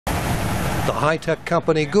The high-tech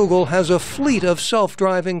company Google has a fleet of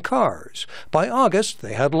self-driving cars. By August,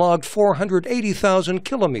 they had logged 480,000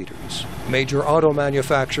 kilometers. Major auto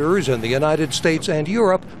manufacturers in the United States and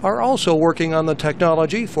Europe are also working on the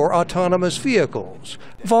technology for autonomous vehicles.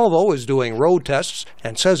 Volvo is doing road tests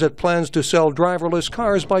and says it plans to sell driverless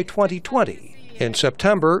cars by 2020. In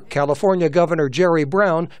September, California Governor Jerry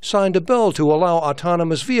Brown signed a bill to allow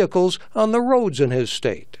autonomous vehicles on the roads in his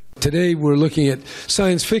state. Today we're looking at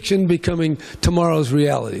science fiction becoming tomorrow's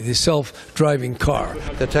reality, the self-driving car.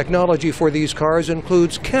 The technology for these cars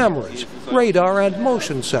includes cameras, radar, and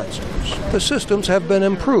motion sensors. The systems have been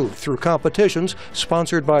improved through competitions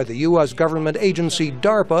sponsored by the U.S. government agency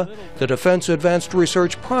DARPA, the Defense Advanced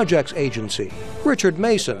Research Projects Agency. Richard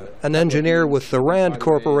Mason, an engineer with the RAND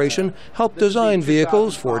Corporation, helped design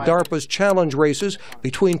vehicles for DARPA's challenge races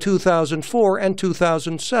between 2004 and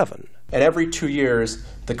 2007. And every 2 years,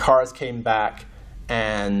 the cars came back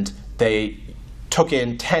and they took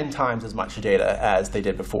in 10 times as much data as they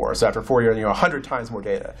did before. So after 4 years, 100 times more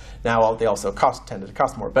data. Now they also tended to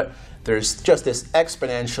cost more. But there's just this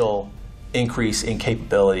exponential increase in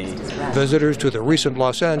capability. Visitors to the recent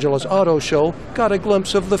Los Angeles Auto Show got a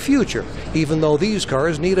glimpse of the future, even though these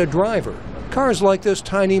cars need a driver. Cars like this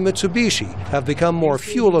tiny Mitsubishi have become more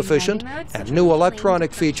fuel efficient, and new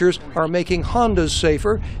electronic features are making Hondas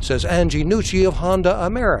safer, says Angie Nucci of Honda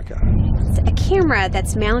America. A camera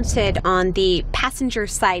that's mounted on the passenger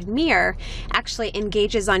side mirror actually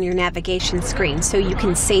engages on your navigation screen so you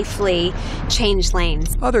can safely change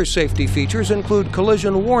lanes. Other safety features include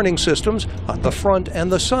collision warning systems on the front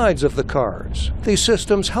and the sides of the cars. These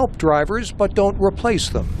systems help drivers but don't replace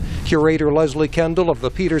them. Curator Leslie Kendall of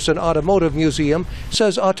the Peterson Automotive Museum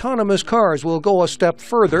says autonomous cars will go a step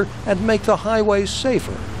further and make the highways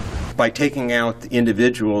safer. By taking out the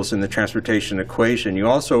individuals in the transportation equation, you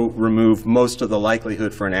also remove most of the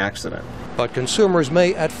likelihood for an accident. But consumers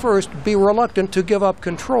may at first be reluctant to give up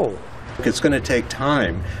control. It's going to take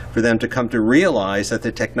time for them to come to realize that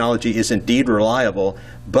the technology is indeed reliable,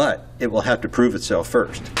 but it will have to prove itself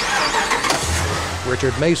first.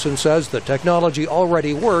 Richard Mason says the technology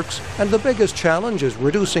already works, and the biggest challenge is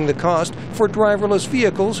reducing the cost for driverless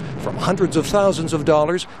vehicles from hundreds of thousands of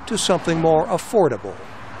dollars to something more affordable.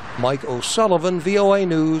 Mike O'Sullivan, VOA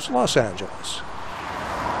News, Los Angeles.